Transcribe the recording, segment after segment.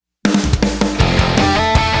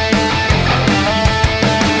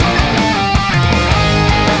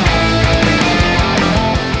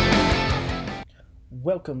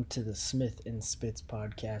Welcome to the Smith and Spitz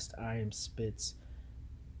podcast. I am Spitz.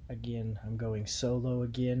 Again, I'm going solo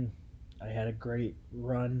again. I had a great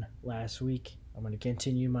run last week. I'm going to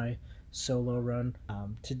continue my solo run.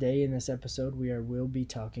 Today in this episode, will be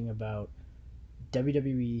talking about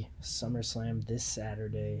WWE SummerSlam this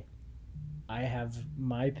Saturday. I have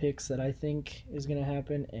my picks that I think is going to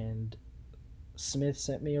happen, and Smith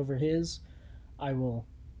sent me over his. I will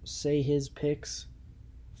say his picks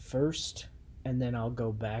first, and then I'll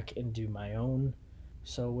go back and do my own.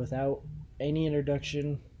 So without any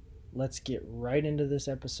introduction, let's get right into this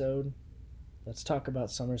episode. Let's talk about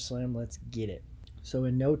SummerSlam. Let's get it. So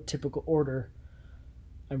in no typical order,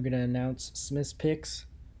 I'm going to announce Smith's picks.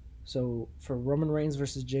 So for Roman Reigns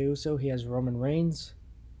versus Jey Uso, he has Roman Reigns.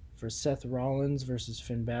 For Seth Rollins versus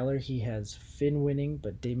Finn Balor, he has Finn winning,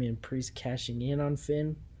 but Damian Priest cashing in on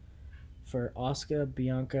Finn. For Asuka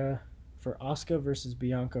versus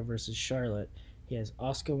Bianca versus Charlotte, he has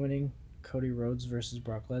Asuka winning. Cody Rhodes versus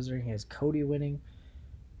Brock Lesnar, he has Cody winning.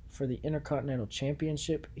 For the Intercontinental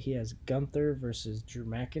Championship, he has Gunther versus Drew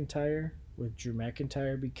McIntyre, with Drew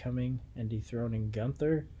McIntyre becoming and dethroning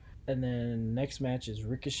Gunther. And then next match is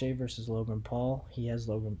Ricochet versus Logan Paul. He has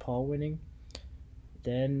Logan Paul winning.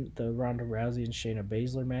 Then the Ronda Rousey and Shayna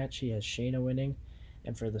Baszler match, he has Shayna winning.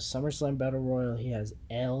 And for the SummerSlam Battle Royal, he has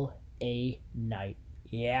L.A. Knight.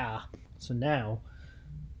 Yeah. So now,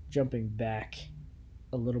 jumping back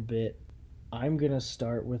a little bit, I'm going to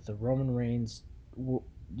start with the Roman Reigns,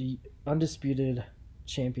 the undisputed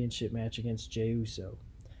championship match against Jey Uso.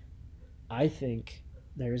 I think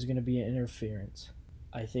there is going to be an interference.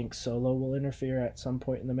 I think Solo will interfere at some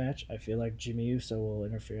point in the match. I feel like Jimmy Uso will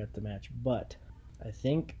interfere at the match. But I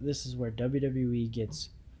think this is where WWE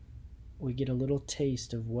we get a little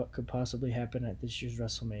taste of what could possibly happen at this year's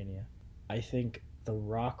WrestleMania. I think The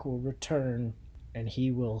Rock will return and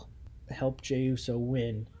he will help Jey Uso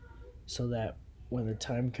win so that when the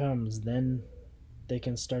time comes, then they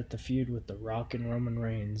can start the feud with The Rock and Roman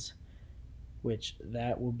Reigns, which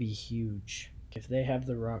that will be huge. If they have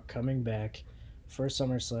The Rock coming back for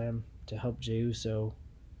SummerSlam to help Jey Uso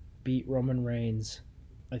beat Roman Reigns,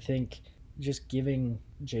 I think just giving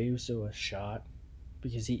Jey Uso a shot,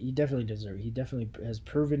 because he definitely deserves it. He definitely has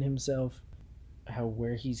proven himself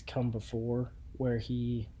where he's come before, where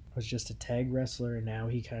he was just a tag wrestler, and now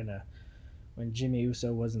he kind of, when Jimmy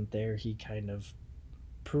Uso wasn't there, he kind of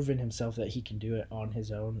proven himself that he can do it on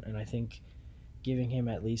his own. And I think giving him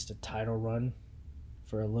at least a title run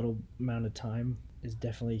for a little amount of time is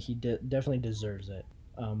definitely, definitely deserves it.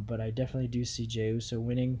 But I definitely do see Jey Uso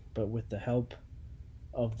winning, but with the help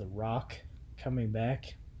of The Rock coming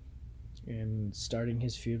back and starting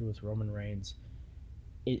his feud with Roman Reigns,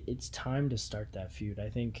 it's time to start that feud. I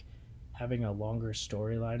think having a longer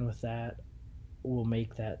storyline with that will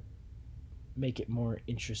make it more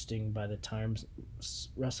interesting by the time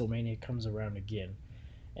WrestleMania comes around again.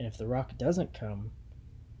 And if The Rock doesn't come,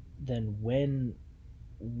 then when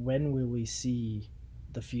will we see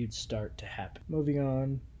the feud start to happen? Moving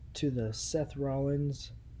on to the Seth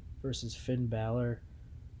Rollins versus Finn Balor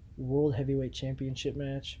World Heavyweight Championship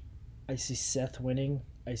match. I see Seth winning.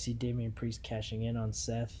 I see Damian Priest cashing in on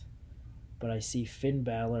Seth. But I see Finn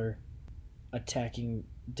Balor attacking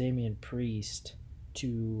Damian Priest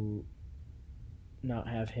to not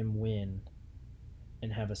have him win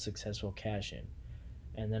and have a successful cash-in.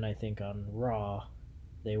 And then I think on Raw,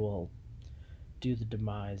 they will do the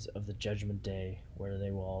demise of the Judgment Day, where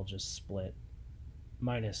they will all just split,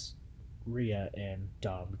 minus Rhea and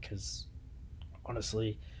Dom, because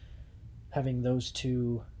honestly, having those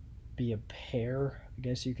two be a pair, I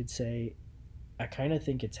guess you could say, I kind of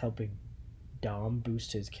think it's helping Dom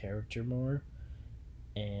boost his character more,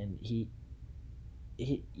 and you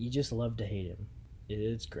just love to hate him.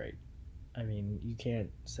 It's great. I mean, you can't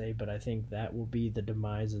say, but I think that will be the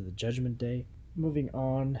demise of the Judgment Day. Moving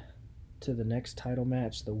on to the next title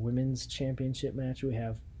match, the Women's Championship match, we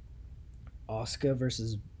have Asuka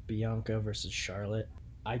versus Bianca versus Charlotte.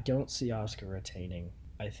 I don't see Asuka retaining.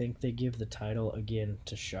 I think they give the title again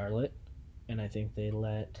to Charlotte, and I think they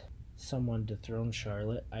let someone dethrone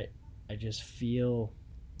Charlotte. I just feel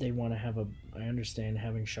they want to have I understand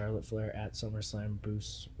having Charlotte Flair at SummerSlam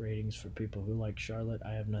boosts ratings for people who like Charlotte.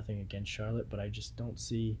 I have nothing against Charlotte, but I just don't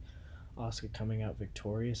see Asuka coming out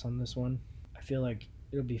victorious on this one. I feel like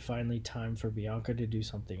it'll be finally time for Bianca to do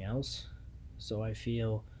something else. So I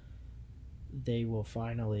feel they will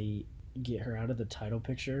finally get her out of the title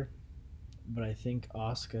picture. But I think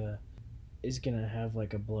Asuka is going to have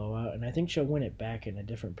like a blowout, and I think she'll win it back in a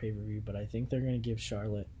different pay-per-view, but I think they're going to give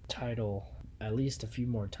Charlotte title at least a few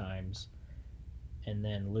more times and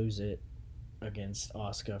then lose it against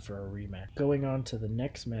Asuka for a rematch. Going on to the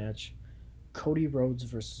next match, Cody Rhodes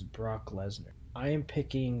versus Brock Lesnar. I am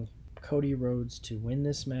picking Cody Rhodes to win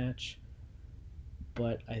this match,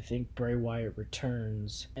 but I think Bray Wyatt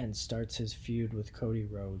returns and starts his feud with Cody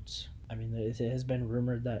Rhodes. I mean, it has been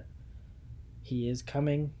rumored that he is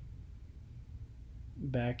coming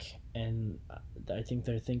back, and I think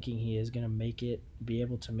they're thinking he is going to be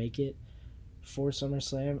able to make it for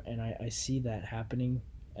SummerSlam, and I see that happening,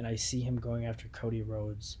 and I see him going after Cody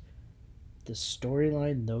Rhodes. The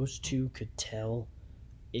storyline those two could tell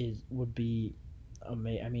would be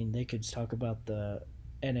amazing. I mean, they could talk about the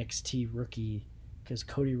NXT rookie, because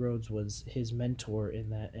Cody Rhodes was his mentor in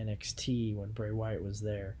that NXT when Bray Wyatt was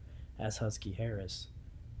there as Husky Harris.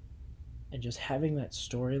 And just having that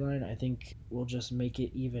storyline, I think, will just make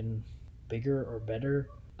it even bigger or better.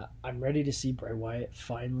 I'm ready to see Bray Wyatt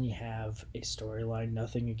finally have a storyline.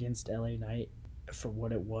 Nothing against LA Knight for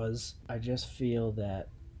what it was. I just feel that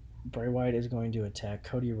Bray Wyatt is going to attack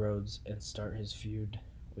Cody Rhodes and start his feud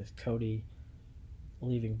with Cody,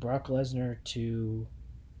 leaving Brock Lesnar to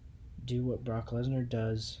do what Brock Lesnar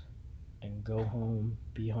does and go home,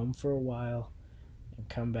 be home for a while, and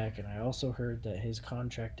come back. And I also heard that his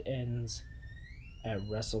contract ends at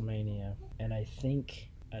WrestleMania, and I think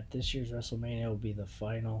at this year's WrestleMania will be the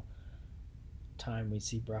final time we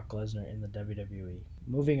see Brock Lesnar in the WWE.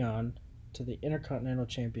 Moving on to the Intercontinental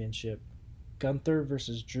Championship, Gunther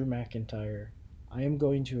versus Drew McIntyre. I am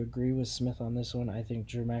going to agree with Smith on this one. I think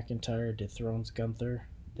Drew McIntyre dethrones Gunther.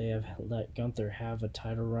 They have let Gunther have a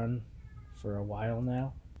title run for a while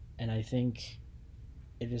now, and I think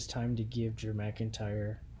it is time to give Drew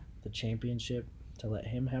McIntyre the championship to let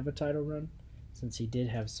him have a title run, since he did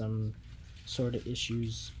have some sort of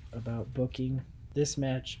issues about booking. This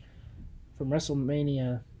match from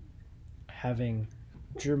WrestleMania, having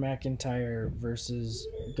Drew McIntyre versus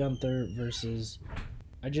Gunther versus...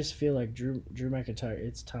 I just feel like Drew McIntyre,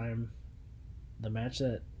 it's time. The match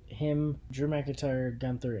that Drew McIntyre,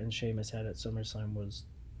 Gunther, and Sheamus had at SummerSlam was...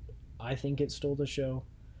 I think it stole the show.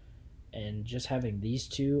 And just having these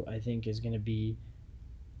two, I think, is going to be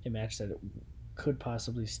a match that could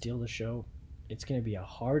possibly steal the show. It's going to be a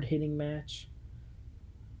hard-hitting match.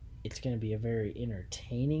 It's going to be a very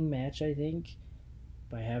entertaining match, I think,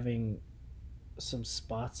 by having some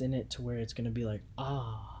spots in it to where it's going to be like,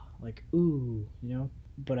 like, ooh, you know?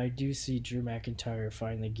 But I do see Drew McIntyre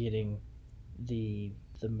finally getting the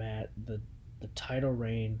title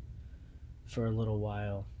reign for a little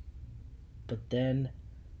while. But then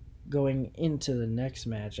going into the next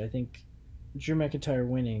match, I think Drew McIntyre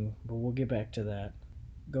winning, but we'll get back to that.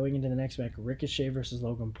 Going into the next match, Ricochet versus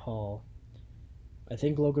Logan Paul. I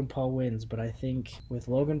think Logan Paul wins, but I think with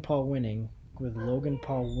Logan Paul winning,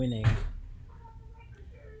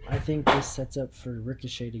 I think this sets up for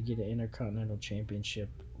Ricochet to get an Intercontinental Championship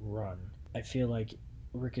run. I feel like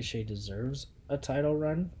Ricochet deserves a title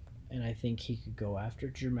run, and I think he could go after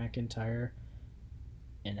Drew McIntyre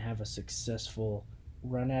and have a successful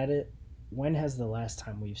run at it. When has the last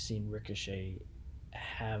time we've seen Ricochet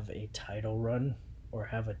have a title run or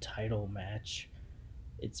have a title match?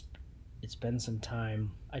 It's been some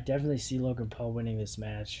time. I definitely see Logan Paul winning this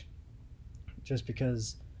match, just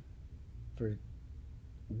because for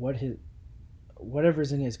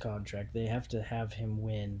whatever's in his contract, they have to have him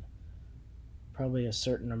win probably a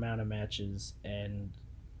certain amount of matches. And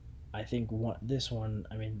I think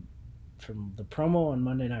from the promo on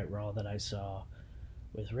Monday Night Raw that I saw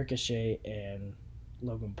with Ricochet and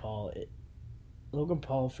Logan Paul,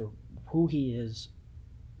 for who he is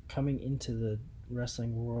coming into the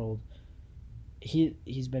wrestling world,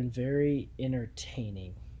 he's been very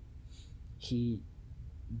entertaining. He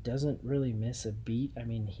doesn't really miss a beat. I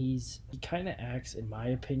mean, he kind of acts, in my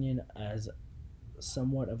opinion, as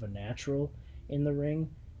somewhat of a natural in the ring,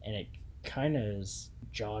 and it kind of is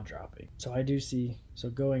jaw-dropping. So I do see,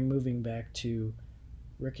 moving back to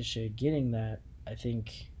Ricochet getting that, I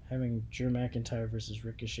think having Drew McIntyre versus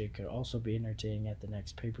Ricochet could also be entertaining at the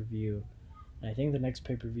next pay-per-view. And I think the next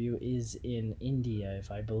pay-per-view is in India,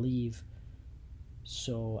 if I believe.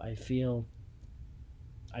 So I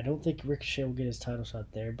don't think Ricochet will get his title shot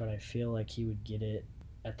there, but I feel like he would get it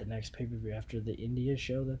at the next pay-per-view after the India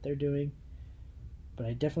show that they're doing. But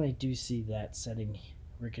I definitely do see that setting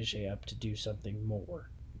Ricochet up to do something more.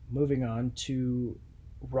 Moving on to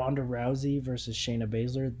Ronda Rousey versus Shayna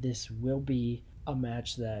Baszler. This will be a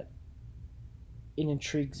match that it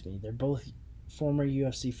intrigues me. They're both former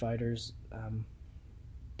UFC fighters.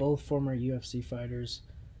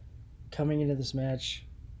 Coming into this match,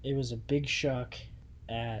 it was a big shock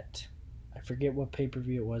at, I forget what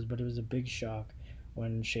pay-per-view it was, but it was a big shock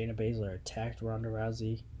when Shayna Baszler attacked Ronda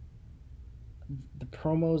Rousey the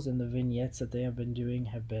promos and the vignettes that they have been doing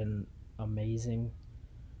have been amazing.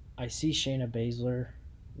 I see Shayna Baszler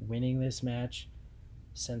winning this match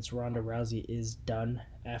since Ronda Rousey is done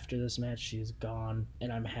after this match. She's gone,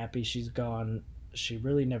 and I'm happy she's gone. She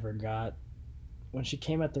really never got. When she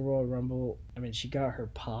came at the Royal Rumble, I mean, she got her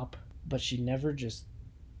pop, but she never just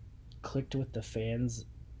clicked with the fans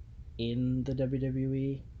in the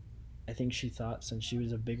WWE. I think she thought since she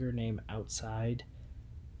was a bigger name outside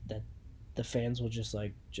that the fans will just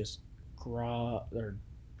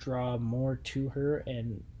draw more to her,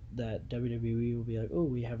 and that WWE will be like, oh,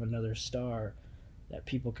 we have another star that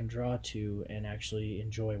people can draw to and actually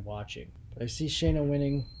enjoy watching. But I see Shayna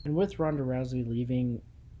winning, and with Ronda Rousey leaving,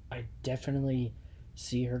 I definitely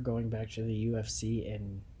see her going back to the UFC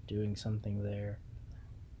and doing something there.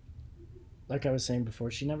 Like I was saying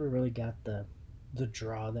before, she never really got the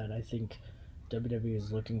draw that I think WWE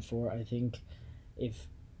is looking for. I think if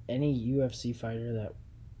any UFC fighter that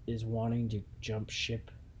is wanting to jump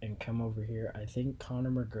ship and come over here, I think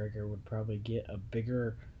Conor McGregor would probably get a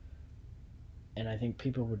bigger, and I think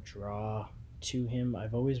people would draw to him.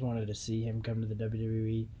 I've always wanted to see him come to the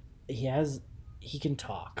WWE. He can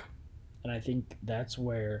talk, and I think that's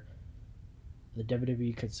where the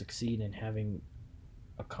WWE could succeed in having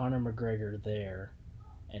a Conor McGregor there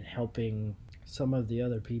and helping some of the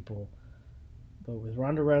other people. But with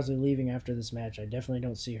Ronda Rousey leaving after this match, I definitely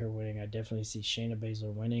don't see her winning. I definitely see Shayna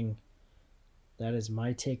Baszler winning. That is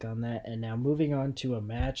my take on that. And now moving on to a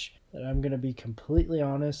match that I'm going to be completely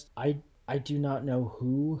honest, I do not know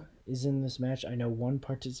who is in this match. I know one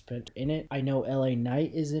participant in it. I know LA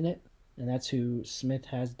Knight is in it, and that's who Smith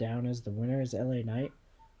has down as the winner, is LA Knight.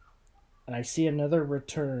 And I see another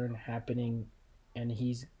return happening, and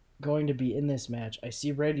he's going to be in this match. I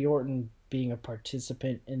see Randy Orton being a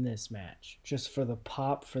participant in this match. Just for the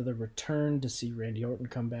pop, for the return to see Randy Orton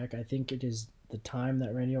come back. I think it is the time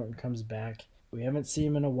that Randy Orton comes back. We haven't seen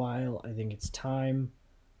him in a while. I think it's time.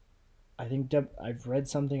 I've read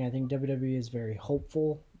something. I think WWE is very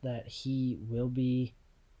hopeful that he will be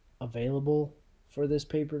available for this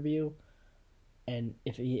pay-per-view. And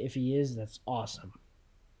if he is, that's awesome.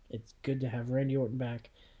 It's good to have Randy Orton back.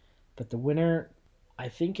 But the winner, I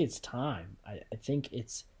think it's time. I think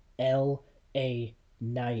it's LA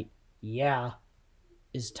Knight. Yeah,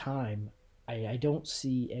 is time. I don't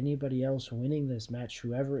see anybody else winning this match,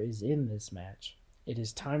 whoever is in this match. It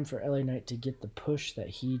is time for LA Knight to get the push that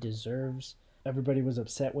he deserves. Everybody was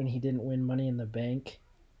upset when he didn't win Money in the Bank,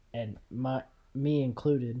 and me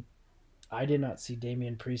included. I did not see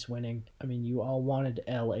Damian Priest winning. I mean, you all wanted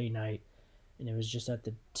LA Knight, and it was just at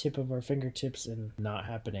the tip of our fingertips and not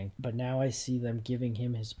happening. But now I see them giving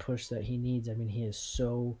him his push that he needs. I mean, he is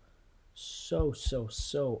so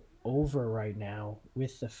over right now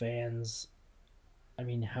with the fans. I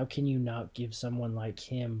mean, how can you not give someone like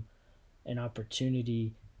him an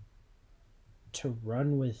opportunity to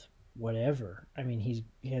run with whatever? I mean, he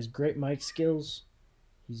has great mic skills.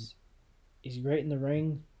 He's great in the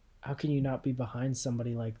ring. How can you not be behind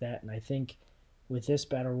somebody like that? And I think with this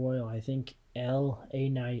battle royal, I think LA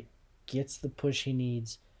Knight gets the push he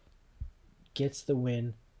needs, gets the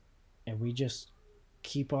win, and we just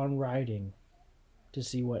keep on riding to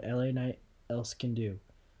see what LA Knight else can do.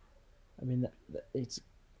 I mean, it's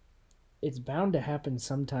bound to happen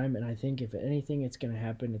sometime, and I think if anything it's going to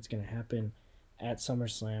happen at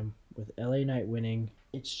SummerSlam with LA Knight winning.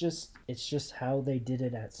 It's just how they did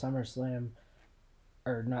it at SummerSlam,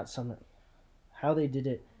 or not Summer, how they did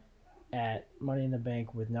it at Money in the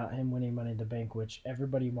Bank with not him winning Money in the Bank, which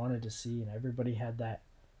everybody wanted to see, and everybody had that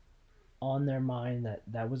on their mind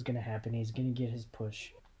that was going to happen. He's going to get his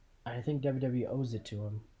push. I think WWE owes it to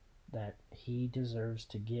him that he deserves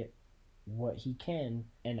to get what he can,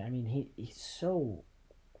 and I mean he's so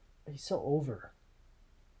over.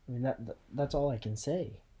 I mean that's all I can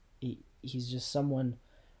say. He's just someone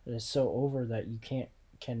that is so over that you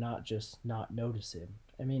cannot just not notice him.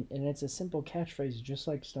 I mean, and it's a simple catchphrase, just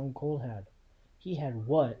like Stone Cold had. He had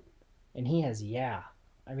what, and he has yeah.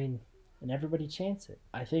 I mean, and everybody chants it.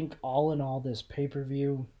 I think all in all, this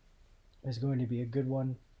pay-per-view is going to be a good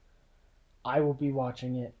one. I will be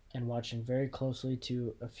watching it and watching very closely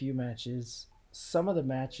to a few matches. Some of the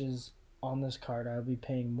matches on this card I'll be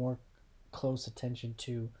paying more close attention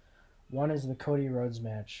to. One is the Cody Rhodes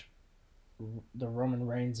match, the Roman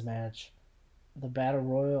Reigns match, the Battle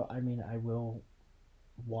Royal. I mean, I will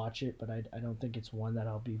watch it, but I don't think it's one that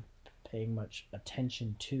I'll be paying much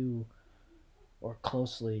attention to or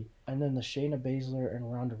closely. And then the Shayna Baszler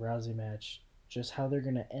and Ronda Rousey match, just how they're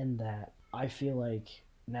going to end that. I feel like,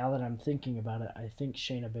 now that I'm thinking about it, I think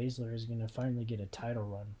Shayna Baszler is going to finally get a title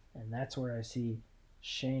run. And that's where I see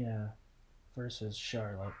Shayna versus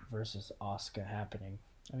Charlotte versus Asuka happening.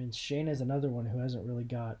 I mean, Shayna's another one who hasn't really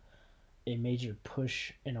got a major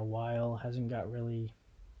push in a while, hasn't got really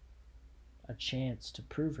a chance to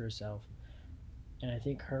prove herself. And I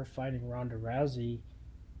think her fighting Ronda Rousey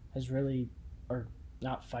has really, or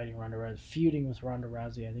not fighting Ronda Rousey, feuding with Ronda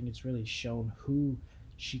Rousey, I think it's really shown who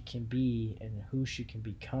she can be and who she can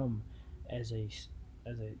become as a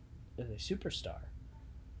as a as a superstar.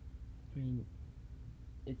 I mean,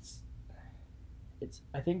 it's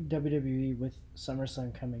I think WWE with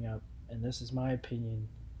SummerSlam coming up, and this is my opinion,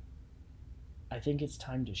 I think it's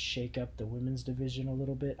time to shake up the women's division a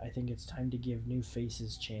little bit. I think it's time to give new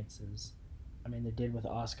faces chances. I mean, they did with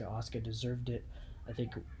Asuka. Asuka deserved it. I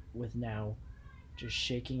think with now just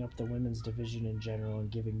shaking up the women's division in general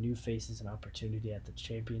and giving new faces an opportunity at the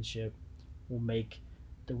championship will make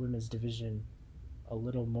the women's division a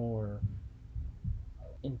little more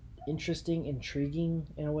interesting, intriguing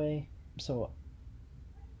in a way. So,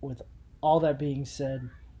 with all that being said,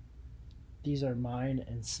 these are mine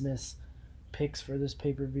and Smith's picks for this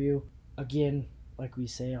pay-per-view. Again, like we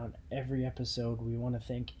say on every episode, we want to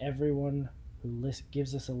thank everyone who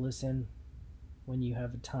gives us a listen when you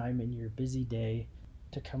have a time in your busy day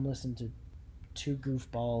to come listen to two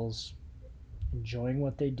goofballs enjoying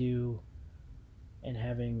what they do and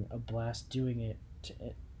having a blast doing it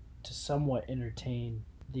to somewhat entertain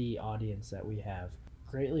the audience that we have.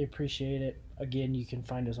 Greatly appreciate it. Again, you can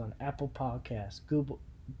find us on Apple Podcasts,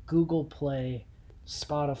 Google Play,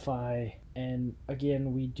 Spotify, and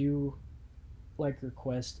again, we do like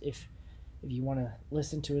requests if you want to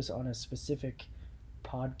listen to us on a specific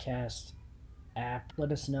podcast app,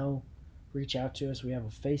 let us know. Reach out to us. We have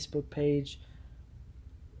a Facebook page.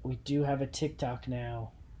 We do have a TikTok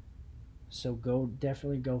now, so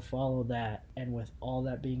definitely go follow that. And with all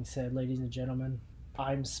that being said, ladies and gentlemen,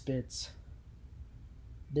 I'm Spitz.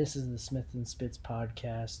 This is the Smith and Spitz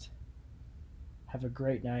podcast. Have a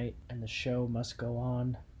great night, and the show must go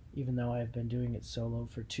on, even though I've been doing it solo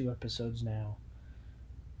for 2 episodes now.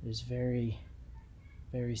 It is very,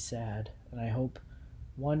 very sad, and I hope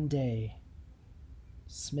one day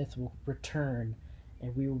Smith will return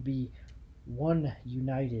and we will be one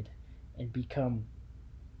united and become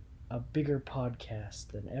a bigger podcast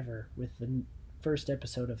than ever. With the first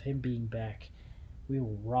episode of him being back, we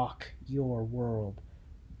will rock your world.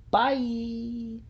 Bye!